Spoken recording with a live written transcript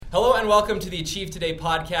Hello and welcome to the Achieve Today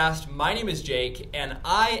podcast. My name is Jake, and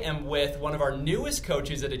I am with one of our newest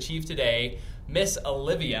coaches at Achieve Today, Miss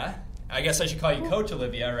Olivia. I guess I should call you Coach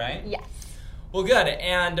Olivia, right? Yes. Well, good,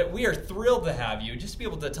 and we are thrilled to have you, just to be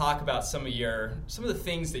able to talk about some of the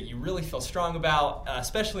things that you really feel strong about,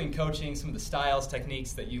 especially in coaching, some of the styles,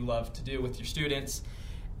 techniques that you love to do with your students.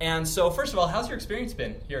 And so, first of all, how's your experience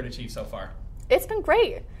been here at Achieve so far? It's been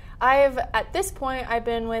great. At this point, I've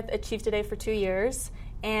been with Achieve Today for 2 years,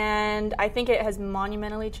 and I think it has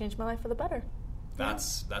monumentally changed my life for the better.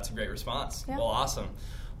 That's a great response. Yeah. Well, awesome.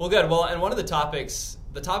 Well, good. Well, and one of the topic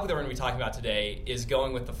that we're going to be talking about today is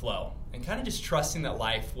going with the flow and kind of just trusting that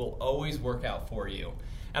life will always work out for you.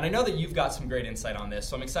 And I know that you've got some great insight on this,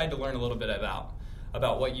 so I'm excited to learn a little bit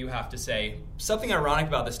about what you have to say. Something ironic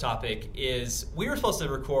about this topic is we were supposed to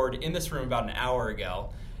record in this room about an hour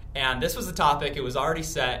ago, and this was the topic. It was already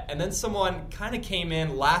set, and then someone kind of came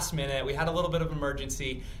in last minute. We had a little bit of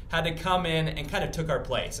emergency, had to come in and kind of took our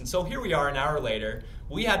place. And so here we are an hour later.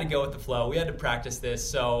 We had to go with the flow. We had to practice this.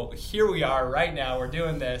 So here we are right now. We're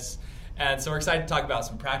doing this. And so we're excited to talk about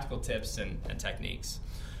some practical tips and techniques.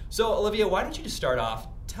 So Olivia, why don't you just start off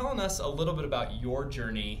telling us a little bit about your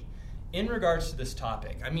journey in regards to this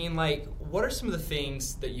topic? I mean, what are some of the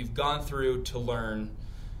things that you've gone through to learn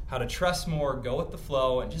how to trust more, go with the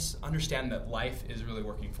flow, and just understand that life is really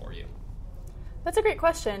working for you? That's a great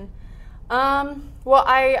question. Well,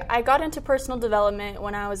 I got into personal development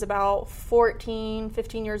when I was about 14,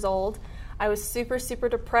 15 years old. I was super, super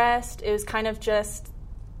depressed. It was kind of just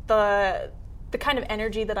the kind of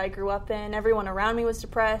energy that I grew up in. Everyone around me was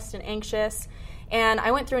depressed and anxious. And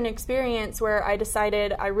I went through an experience where I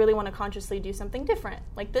decided I really want to consciously do something different.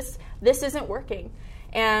 Like this isn't working.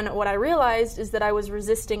 And what I realized is that I was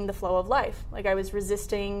resisting the flow of life. Like I was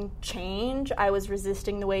resisting change. I was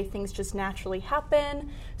resisting the way things just naturally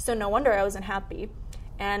happen. So no wonder I wasn't happy.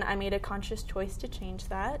 And I made a conscious choice to change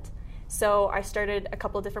that. So I started a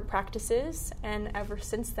couple of different practices. And ever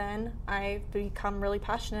since then, I've become really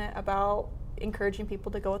passionate about encouraging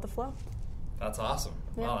people to go with the flow. That's awesome.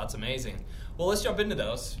 Yeah. Wow, that's amazing. Well, let's jump into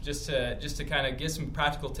those just to kind of get some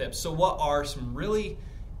practical tips. So what are some really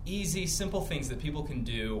easy, simple things that people can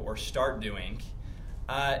do or start doing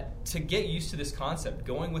to get used to this concept,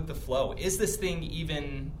 going with the flow? Is this thing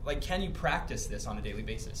even, can you practice this on a daily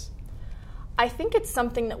basis? I think it's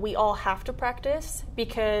something that we all have to practice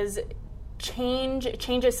because change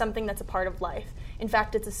is something that's a part of life. In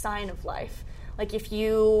fact, it's a sign of life. Like if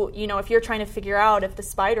if you're trying to figure out if the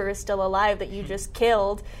spider is still alive that you just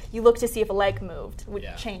killed, you look to see if a leg moved, would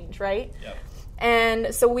change, right? Yep.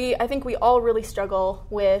 And so I think we all really struggle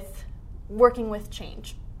with working with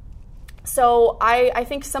change. So I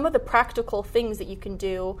think some of the practical things that you can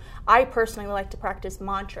do, I personally like to practice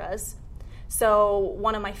mantras. So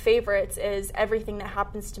one of my favorites is everything that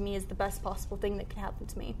happens to me is the best possible thing that can happen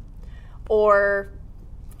to me. Or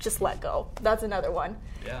just let go. That's another one.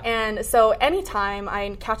 Yeah. And so anytime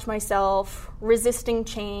I catch myself resisting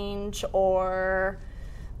change or,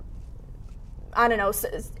 I don't know,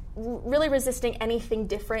 really resisting anything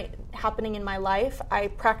different happening in my life, I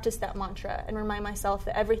practice that mantra and remind myself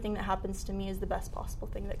that everything that happens to me is the best possible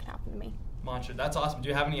thing that can happen to me. Mantra, that's awesome. Do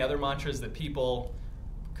you have any other mantras that people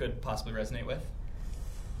could possibly resonate with?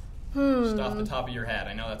 Just off the top of your head.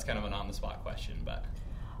 I know that's kind of an on-the-spot question, but...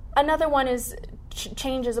 Another one is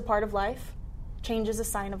change is a part of life. Change is a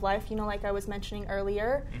sign of life, like I was mentioning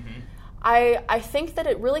earlier. Mm-hmm. I think that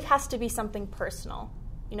it really has to be something personal.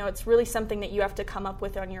 It's really something that you have to come up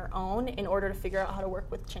with on your own in order to figure out how to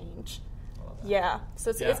work with change. I love that. Yeah, so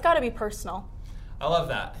it's got to be personal. I love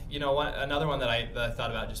that. Another one that I thought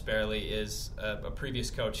about just barely is a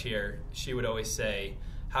previous coach here. She would always say,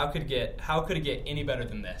 how could it get any better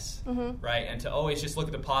than this, right? And to always just look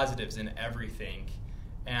at the positives in everything.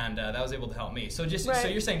 And that was able to help me. So so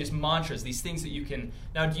you're saying just mantras, these things that you can.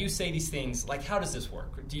 Now, do you say these things how does this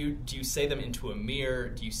work? Do you say them into a mirror?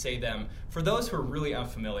 Do you say them for those who are really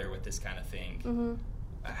unfamiliar with this kind of thing? Mm-hmm.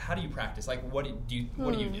 How do you practice? What do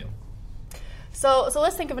you do? So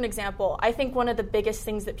let's think of an example. I think one of the biggest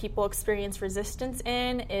things that people experience resistance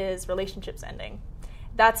in is relationships ending.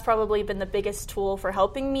 That's probably been the biggest tool for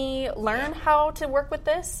helping me learn how to work with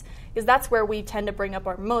this, because that's where we tend to bring up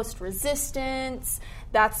our most resistance.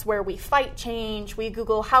 That's where we fight change. We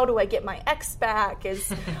Google, how do I get my ex back?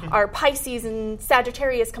 Is our Pisces and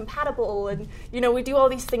Sagittarius compatible? And, we do all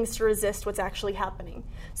these things to resist what's actually happening.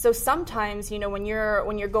 So sometimes, when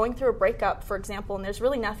you're going through a breakup, for example, and there's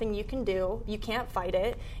really nothing you can do, you can't fight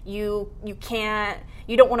it. You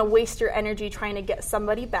don't want to waste your energy trying to get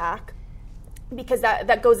somebody back, because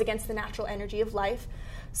that goes against the natural energy of life.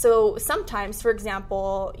 So sometimes, for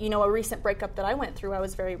example, a recent breakup that I went through, I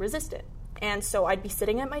was very resistant. And so I'd be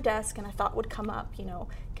sitting at my desk and a thought would come up,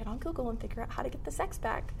 get on Google and figure out how to get the sex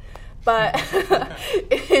back. But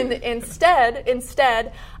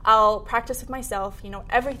instead, I'll practice with myself,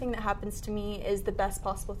 everything that happens to me is the best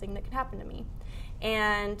possible thing that can happen to me.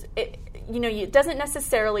 And it doesn't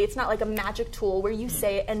necessarily, it's not like a magic tool where you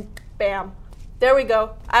say it and bam, there we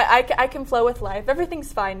go. I can flow with life.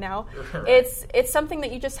 Everything's fine now. Right. It's something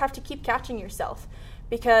that you just have to keep catching yourself,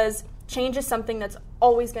 because change is something that's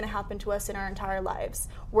always going to happen to us in our entire lives.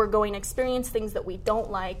 We're going to experience things that we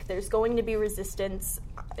don't like. There's going to be resistance.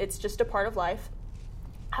 It's just a part of life.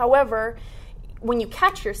 However, when you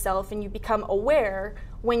catch yourself and you become aware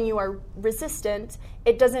when you are resistant,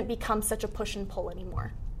 it doesn't become such a push and pull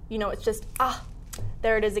anymore. It's just,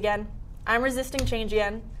 there it is again. I'm resisting change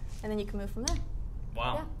again. And then you can move from there.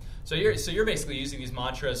 Wow. Yeah. So you're basically using these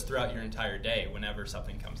mantras throughout your entire day whenever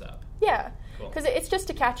something comes up. Yeah. Because It's just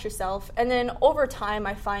to catch yourself. And then over time,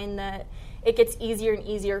 I find that it gets easier and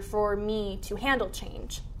easier for me to handle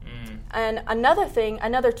change. And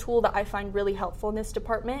another tool that I find really helpful in this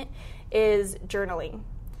department is journaling.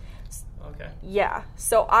 Okay. Yeah.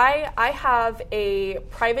 So I have a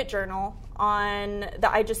private journal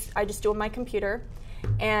that I just do on my computer,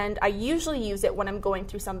 and I usually use it when I'm going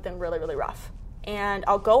through something really, really rough. And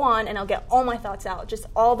I'll go on and I'll get all my thoughts out, just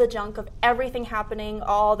all the junk of everything happening,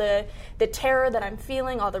 all the terror that I'm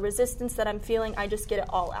feeling, all the resistance that I'm feeling. I just get it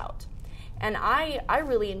all out. And I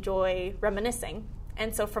really enjoy reminiscing.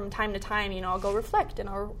 And so from time to time, I'll go reflect and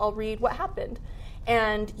I'll read what happened.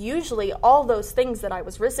 And usually all those things that I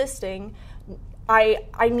was resisting,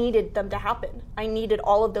 I needed them to happen. I needed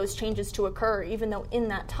all of those changes to occur, even though in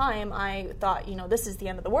that time I thought, this is the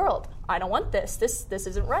end of the world. I don't want this. This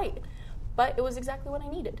isn't right. But it was exactly what I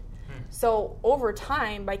needed. So over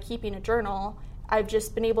time, by keeping a journal, I've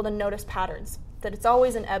just been able to notice patterns, that it's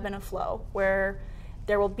always an ebb and a flow, where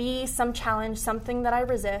there will be some challenge, something that I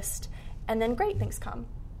resist, and then great things come.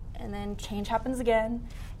 And then change happens again,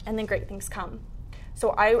 and then great things come.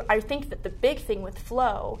 So I think that the big thing with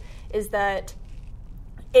flow is that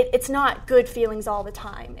it's not good feelings all the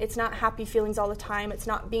time. It's not happy feelings all the time. It's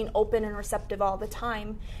not being open and receptive all the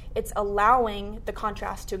time. It's allowing the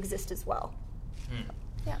contrast to exist as well.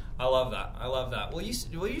 Yeah. I love that. Will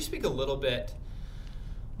you speak a little bit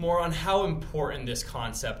more on how important this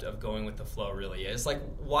concept of going with the flow really is? Like,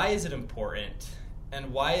 why is it important,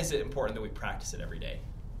 and why is it important that we practice it every day?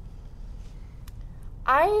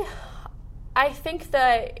 I think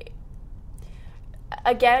that,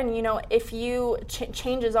 again, if you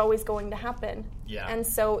change is always going to happen. Yeah. And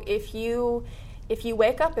so if you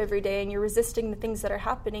wake up every day and you're resisting the things that are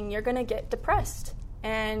happening, you're going to get depressed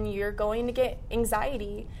and you're going to get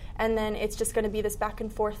anxiety, and then it's just going to be this back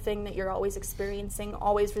and forth thing that you're always experiencing,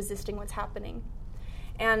 always resisting what's happening.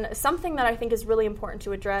 And something that I think is really important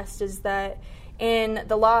to address is that in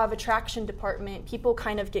the law of attraction department, people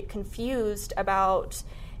kind of get confused about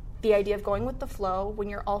the idea of going with the flow when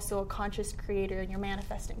you're also a conscious creator and you're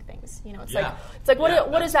manifesting things. It's like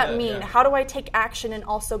what does that mean? Yeah. How do I take action and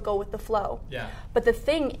also go with the flow? Yeah. But the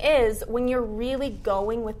thing is, when you're really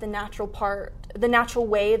going with the natural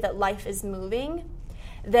way that life is moving,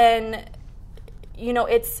 then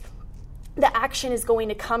it's the action is going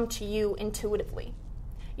to come to you intuitively.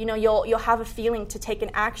 You'll have a feeling to take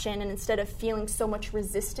an action, and instead of feeling so much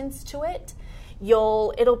resistance to it,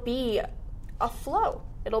 it'll be a flow.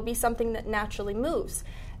 It'll be something that naturally moves.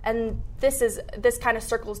 And this kind of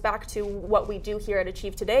circles back to what we do here at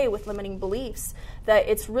Achieve Today with limiting beliefs, that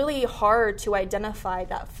it's really hard to identify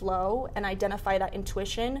that flow and identify that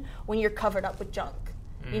intuition when you're covered up with junk.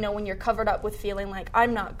 When you're covered up with feeling like,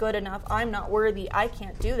 I'm not good enough, I'm not worthy, I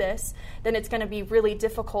can't do this, then it's going to be really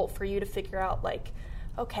difficult for you to figure out, like,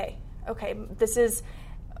 okay, this is,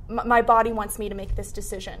 my body wants me to make this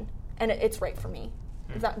decision, and it's right for me.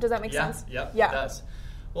 Does that make sense? Yep, yeah, it does.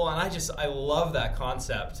 Well, and I love that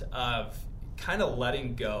concept of kind of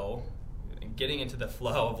letting go and getting into the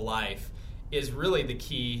flow of life is really the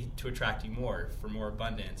key to attracting more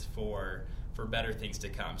abundance, for better things to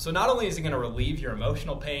come. So not only is it going to relieve your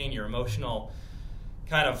emotional pain, your emotional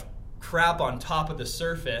kind of crap on top of the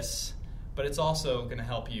surface, but it's also going to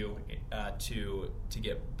help you to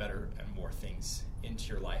get better and more things into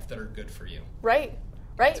your life that are good for you. Right.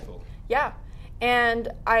 That's cool. Yeah. And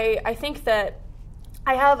I think that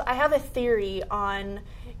I have a theory on,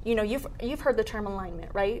 you've heard the term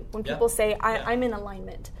alignment, right? When people say I'm in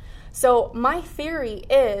alignment. So my theory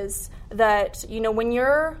is that,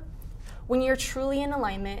 when you're truly in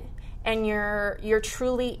alignment and you're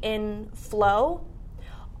truly in flow,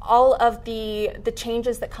 all of the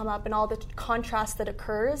changes that come up and all the contrast that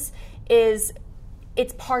occurs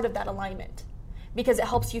it's part of that alignment, because it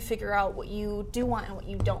helps you figure out what you do want and what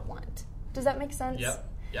you don't want. Does that make sense? Yep.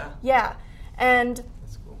 Yeah. Yeah. And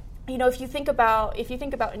That's cool. if you think about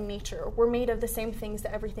in nature, we're made of the same things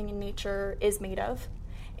that everything in nature is made of.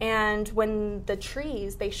 And when the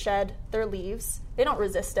trees, they shed their leaves, they don't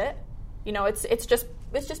resist it. It's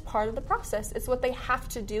just part of the process. It's what they have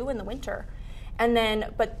to do in the winter. And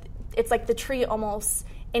then, but it's like the tree almost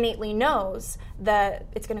innately knows that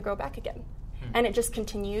it's going to grow back again. And it just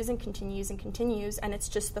continues and continues and continues, and it's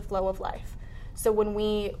just the flow of life. So when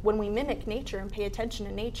we mimic nature and pay attention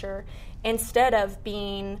to nature, instead of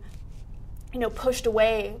being, pushed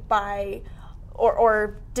away by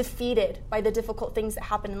or defeated by the difficult things that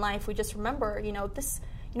happen in life, we just remember,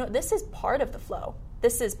 this is part of the flow.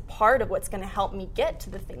 This is part of what's going to help me get to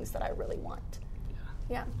the things that I really want.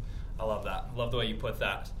 Yeah. I love that. I love the way you put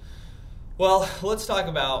that. Well, let's talk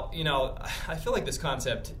about, I feel like this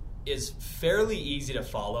concept is fairly easy to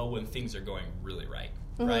follow when things are going really right,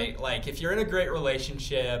 right? Like if you're in a great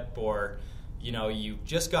relationship, or, you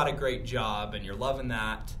just got a great job and you're loving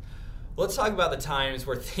that. Let's talk about the times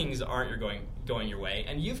where things aren't going your way.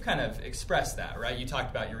 And you've kind of expressed that, right? You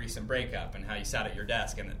talked about your recent breakup and how you sat at your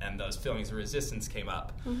desk and those feelings of resistance came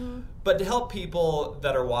up. But to help people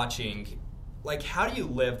that are watching, like, how do you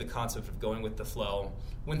live the concept of going with the flow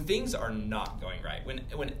when things are not going right?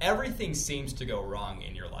 When everything seems to go wrong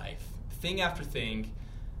in your life, thing after thing.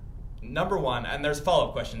 Number one, and there's a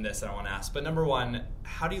follow-up question to this that I want to ask, but number one,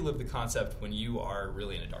 how do you live the concept when you are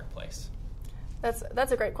really in a dark place?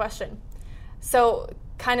 That's a great question. So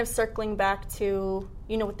kind of circling back to,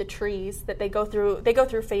 with the trees, that they go through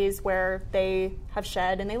a phase where they have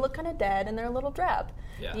shed and they look kind of dead and they're a little drab.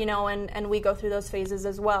 Yeah. And we go through those phases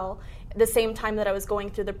as well. At the same time that I was going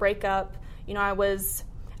through the breakup, I was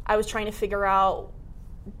trying to figure out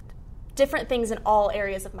different things in all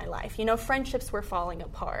areas of my life. Friendships were falling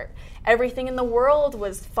apart. Everything in the world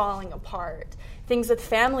was falling apart. Things with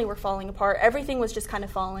family were falling apart. Everything was just kind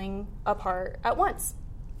of falling apart at once.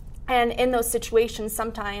 And in those situations,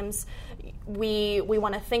 sometimes we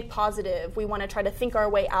want to think positive. We want to try to think our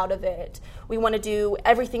way out of it. We want to do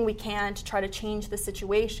everything we can to try to change the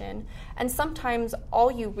situation. And sometimes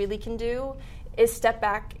all you really can do is step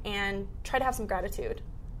back and try to have some gratitude.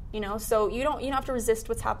 So you don't have to resist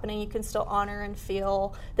what's happening. You can still honor and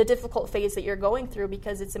feel the difficult phase that you're going through,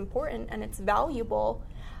 because it's important and it's valuable.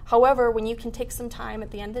 However, when you can take some time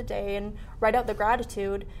at the end of the day and write out the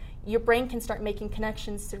gratitude, your brain can start making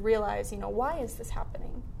connections to realize, why is this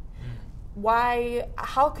happening?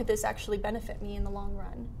 How could this actually benefit me in the long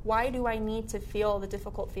run? Why do I need to feel the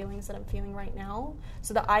difficult feelings that I'm feeling right now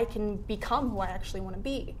so that I can become who I actually want to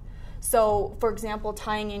be? So, for example,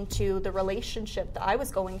 tying into the relationship that I was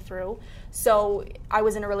going through, so I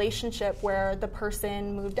was in a relationship where the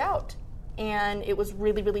person moved out, and it was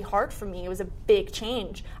really, really hard for me. It was a big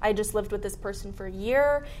change. I had just lived with this person for a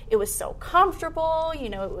year. It was so comfortable,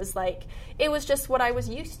 it was just what I was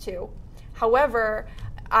used to. However,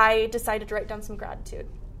 I decided to write down some gratitude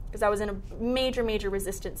because I was in a major, major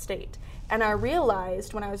resistant state. And I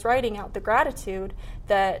realized when I was writing out the gratitude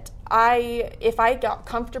that if I got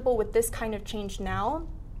comfortable with this kind of change now,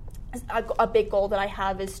 a big goal that I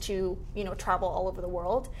have is to, travel all over the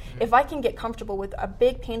world. If I can get comfortable with a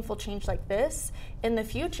big, painful change like this, in the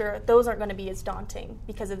future, those aren't going to be as daunting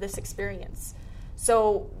because of this experience.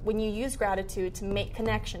 So when you use gratitude to make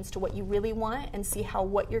connections to what you really want and see how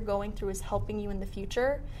what you're going through is helping you in the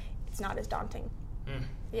future, it's not as daunting.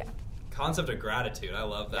 Yeah. Concept of gratitude. I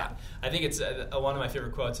love that. Yeah. I think it's one of my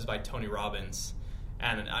favorite quotes is by Tony Robbins.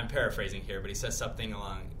 And I'm paraphrasing here, but he says something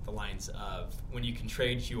along the lines of, when you can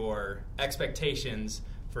trade your expectations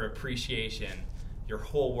for appreciation, your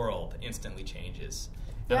whole world instantly changes.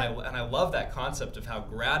 Yeah. And I love that concept of how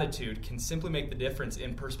gratitude can simply make the difference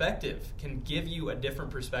in perspective, can give you a different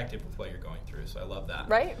perspective with what you're going through. So I love that.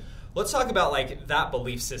 Right. Let's talk about that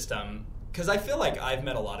belief system, because I feel like I've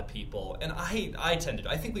met a lot of people, and I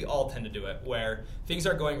think we all tend to do it, where things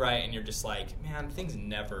are going right and you're just like, man, things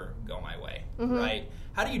never go my way, right?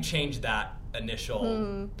 How do you change that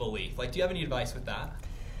initial belief? Do you have any advice with that?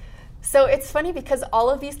 So it's funny because all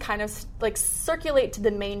of these kind of circulate to the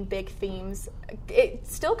main big themes. It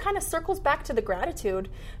still kind of circles back to the gratitude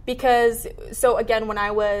because, so again, when I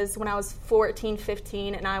was 14,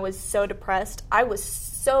 15 and I was so depressed, I was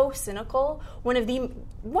so cynical, one of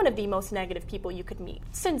the most negative people you could meet,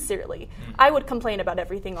 sincerely. I would complain about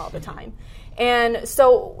everything all the time. And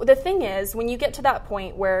so the thing is, when you get to that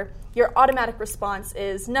point where your automatic response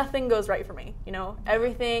is nothing goes right for me,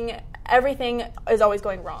 everything is always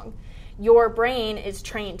going wrong. your brain is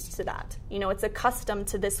trained to that. It's accustomed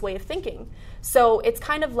to this way of thinking. So it's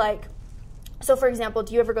kind of like, so for example,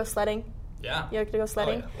 do you ever go sledding? Yeah. You like to go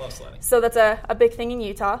sledding? Oh, yeah. Love sledding. So that's a big thing in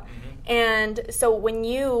Utah. Mm-hmm. And so when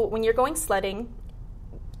you're going sledding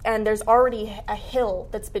and there's already a hill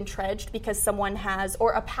that's been trudged because someone has,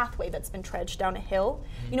 or a pathway that's been trudged down a hill,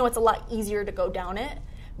 Mm-hmm. It's a lot easier to go down it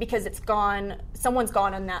because someone's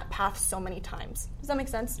gone on that path so many times. Does that make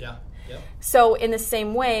sense? Yeah. Yep. So in the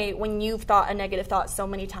same way, when you've thought a negative thought so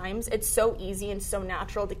many times, it's so easy and so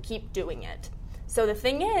natural to keep doing it. So the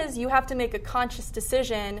thing is, you have to make a conscious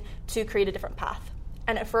decision to create a different path.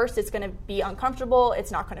 And at first, it's going to be uncomfortable.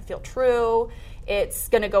 It's not going to feel true. It's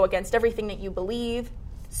going to go against everything that you believe.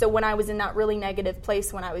 So when I was in that really negative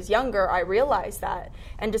place when I was younger, I realized that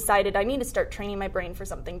and decided I need to start training my brain for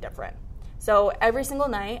something different. So every single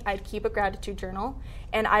night, I'd keep a gratitude journal,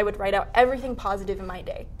 and I would write out everything positive in my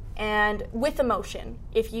day. And with emotion,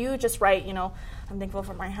 if you just write, I'm thankful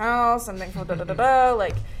for my house, I'm thankful,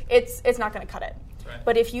 like, it's not going to cut it. Right.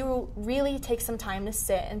 But if you really take some time to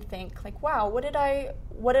sit and think, like, wow, what did I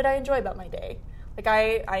enjoy about my day? Like,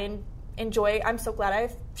 I'm so glad I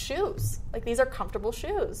have shoes. Like, these are comfortable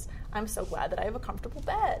shoes. I'm so glad that I have a comfortable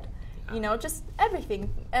bed. Yeah. Just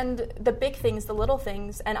everything. And the big things, the little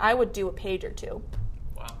things, and I would do a page or two.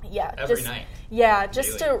 Wow. Yeah. Every night. Yeah,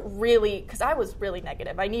 just daily. To really, because I was really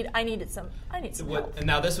negative. I needed some help. And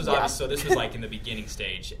now this was obvious, so this was like in the beginning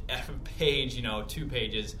stage. Page, 2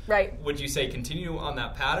 pages. Right. Would you say continue on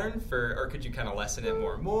that pattern or could you kind of lessen it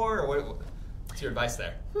more and more? Or what's your advice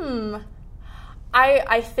there?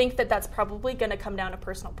 I think that's probably going to come down to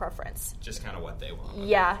personal preference. Just kind of what they want.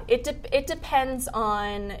 Yeah, it depends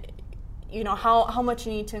on, how much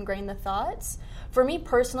you need to ingrain the thoughts. For me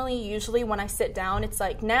personally, usually when I sit down, it's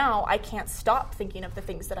like now I can't stop thinking of the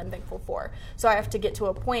things that I'm thankful for. So I have to get to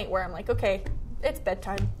a point where I'm like, okay, it's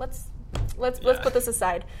bedtime. Let's put this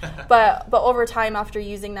aside. But over time, after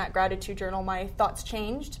using that gratitude journal, my thoughts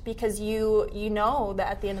changed because you know that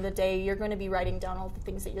at the end of the day, you're going to be writing down all the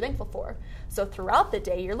things that you're thankful for. So throughout the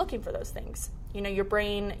day, you're looking for those things. Your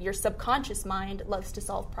brain, your subconscious mind loves to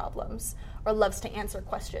solve problems or loves to answer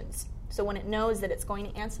questions. So when it knows that it's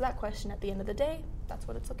going to answer that question at the end of the day, that's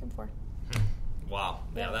what it's looking for. Wow.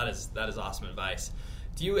 Yeah, that is awesome advice.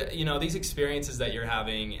 Do you, these experiences that you're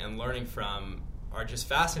having and learning from are just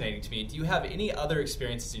fascinating to me. Do you have any other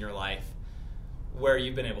experiences in your life where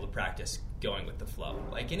you've been able to practice going with the flow?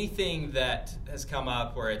 Like anything that has come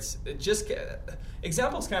up where it just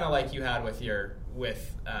examples kind of like you had with your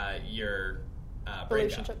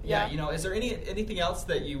relationship. Yeah. Is there anything else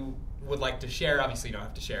that you would like to share? Obviously, you don't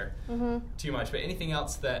have to share too much, but anything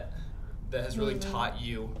else that has really taught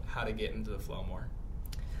you how to get into the flow more?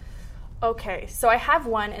 Okay, so I have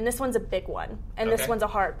one, and this one's a big one, and this one's a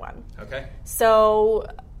hard one. Okay. So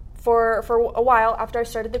for a while after I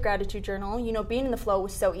started the gratitude journal, being in the flow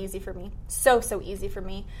was so easy for me. So easy for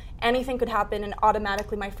me. Anything could happen, and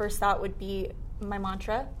automatically my first thought would be my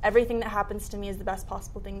mantra. Everything that happens to me is the best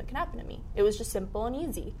possible thing that can happen to me. It was just simple and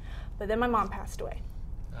easy. But then my mom passed away.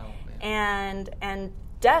 Oh, man. And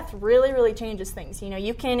death really, really changes things.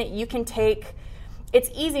 You can take,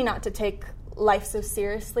 it's easy not to take life so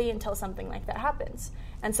seriously until something like that happens.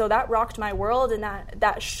 And so that rocked my world, and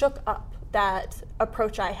that shook up that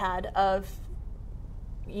approach I had of,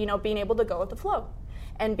 being able to go with the flow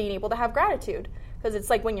and being able to have gratitude. Because it's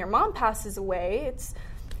like when your mom passes away, it's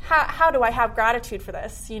how do I have gratitude for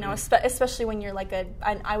this? Especially when you're like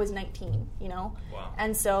I was 19, Wow.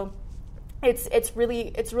 And so it's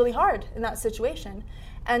really hard in that situation.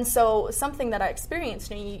 And so something that I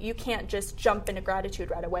experienced, you can't just jump into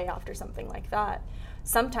gratitude right away after something like that.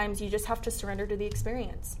 Sometimes you just have to surrender to the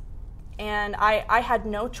experience. And I had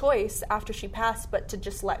no choice after she passed but to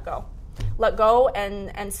just let go. Let go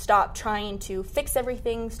and stop trying to fix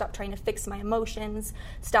everything, stop trying to fix my emotions,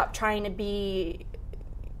 stop trying to be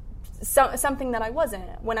something that I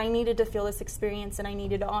wasn't when I needed to feel this experience and I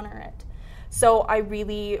needed to honor it. So I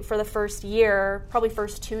really, for the first year, probably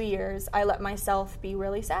first 2 years, I let myself be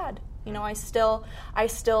really sad. I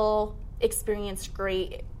still experienced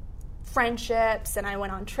great friendships, and I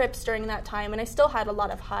went on trips during that time, and I still had a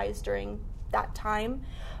lot of highs during that time.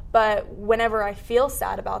 But whenever I feel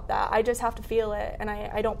sad about that, I just have to feel it, and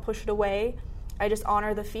I don't push it away. I just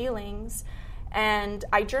honor the feelings. And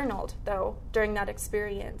I journaled, though, during that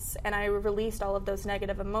experience, and I released all of those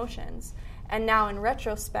negative emotions. And now in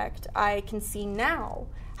retrospect, I can see now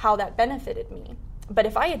how that benefited me. But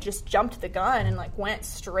if I had just jumped the gun and went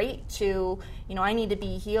straight to, I need to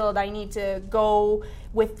be healed, I need to go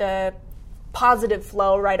with the positive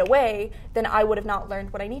flow right away, then I would have not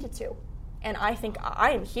learned what I needed to. And I think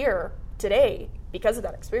I am here today because of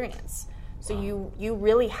that experience. So you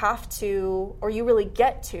really have to, or you really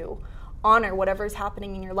get to, honor whatever is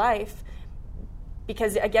happening in your life.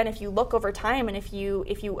 Because again, if you look over time and if you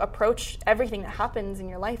approach everything that happens in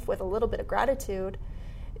your life with a little bit of gratitude,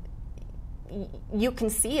 you can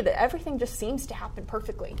see that everything just seems to happen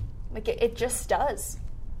perfectly. Like it just does.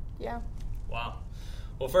 Yeah. Wow.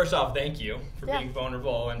 Well, first off, thank you for being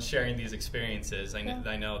vulnerable and sharing these experiences.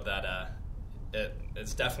 I know that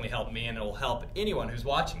it's definitely helped me, and it will help anyone who's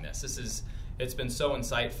watching this. It's been so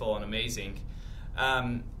insightful and amazing.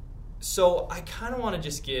 So I kind of want to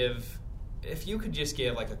just if you could just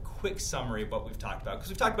give like a quick summary of what we've talked about, because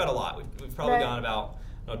we've talked about a lot. We've probably gone about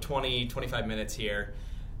 20, 25 minutes here.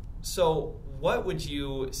 So what would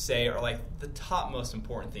you say are like the top most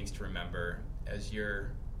important things to remember as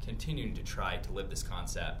you're continuing to try to live this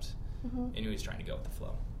concept and who's trying to go with the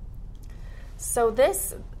flow? So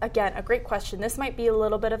this, again, a great question. This might be a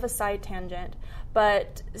little bit of a side tangent,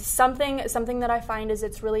 but something that I find is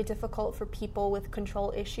it's really difficult for people with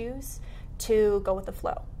control issues to go with the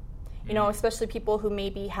flow. You know, especially people who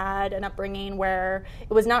maybe had an upbringing where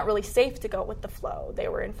it was not really safe to go with the flow. They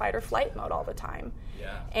were in fight or flight mode all the time.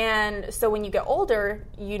 Yeah. And so when you get older,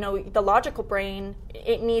 you know, the logical brain,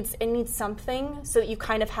 it needs something so that you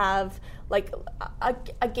kind of have like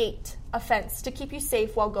a gate, a fence to keep you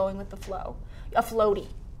safe while going with the flow. A floaty.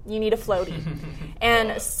 You need a floaty.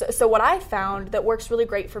 And so what I found that works really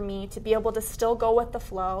great for me to be able to still go with the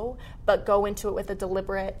flow, but go into it with a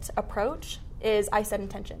deliberate approach is I set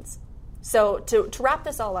intentions. So to wrap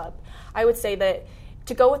this all up, I would say that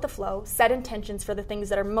to go with the flow, set intentions for the things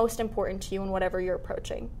that are most important to you in whatever you're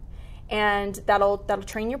approaching. And that'll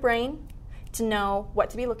train your brain to know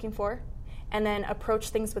what to be looking for, and then approach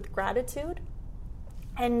things with gratitude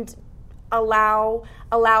and allow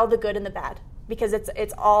the good and the bad, because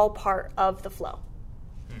it's all part of the flow.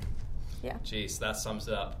 Yeah. Jeez, that sums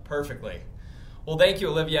it up perfectly. Well, thank you,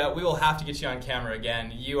 Olivia. We will have to get you on camera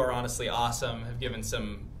again. You are honestly awesome, have given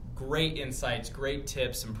some great insights, great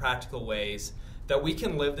tips, and practical ways that we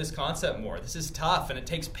can live this concept more. This is tough, and it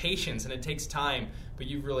takes patience, and it takes time, but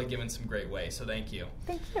you've really given some great ways, so thank you.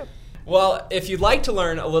 Thank you. Well, if you'd like to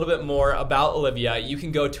learn a little bit more about Olivia, you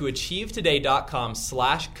can go to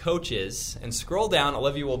achievetoday.com/coaches and scroll down.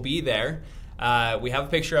 Olivia will be there. We have a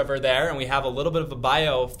picture of her there, and we have a little bit of a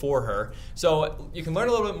bio for her. So you can learn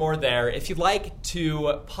a little bit more there. If you'd like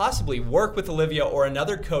to possibly work with Olivia or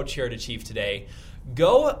another coach here at Achieve Today,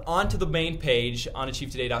 go onto the main page on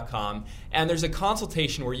achievetoday.com, and there's a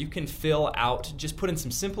consultation where you can fill out, just put in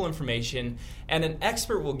some simple information, and an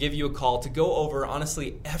expert will give you a call to go over,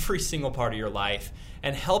 honestly, every single part of your life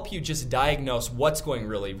and help you just diagnose what's going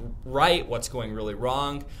really right, what's going really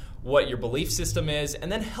wrong, what your belief system is,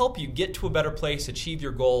 and then help you get to a better place, achieve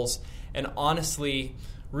your goals, and honestly,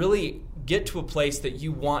 really get to a place that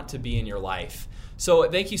you want to be in your life.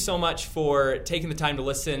 So thank you so much for taking the time to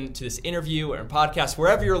listen to this interview or podcast,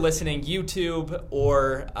 wherever you're listening, YouTube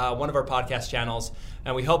or one of our podcast channels,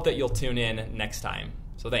 and we hope that you'll tune in next time.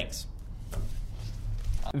 So thanks.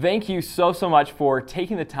 Thank you so much for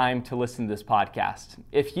taking the time to listen to this podcast.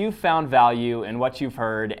 If you found value in what you've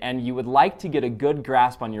heard and you would like to get a good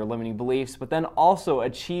grasp on your limiting beliefs, but then also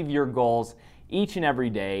achieve your goals each and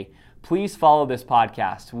every day, please follow this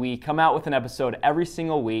podcast. We come out with an episode every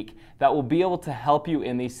single week that will be able to help you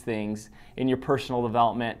in these things in your personal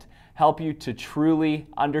development, help you to truly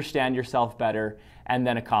understand yourself better, and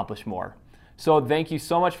then accomplish more. So thank you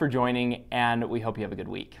so much for joining, and we hope you have a good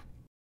week.